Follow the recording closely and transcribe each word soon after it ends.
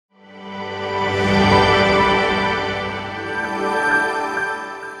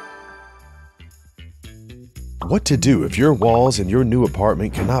What to do if your walls in your new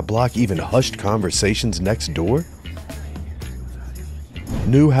apartment cannot block even hushed conversations next door?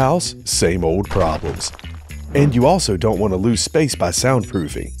 New house, same old problems. And you also don't want to lose space by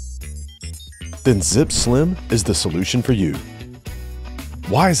soundproofing. Then Zip Slim is the solution for you.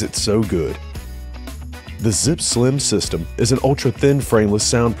 Why is it so good? The Zip Slim system is an ultra-thin frameless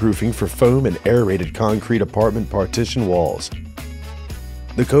soundproofing for foam and aerated concrete apartment partition walls.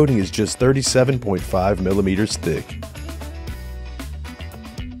 The coating is just 37.5 millimeters thick.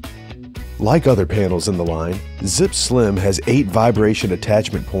 Like other panels in the line, Zip Slim has 8 vibration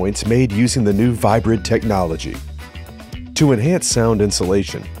attachment points made using the new Vibrid technology. To enhance sound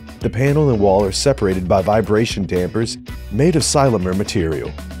insulation, the panel and wall are separated by vibration dampers made of Silamer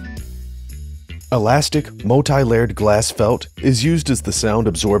material. Elastic, multi-layered glass felt is used as the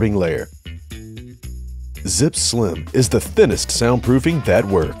sound-absorbing layer. Zip Slim is the thinnest soundproofing that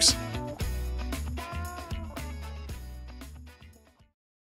works.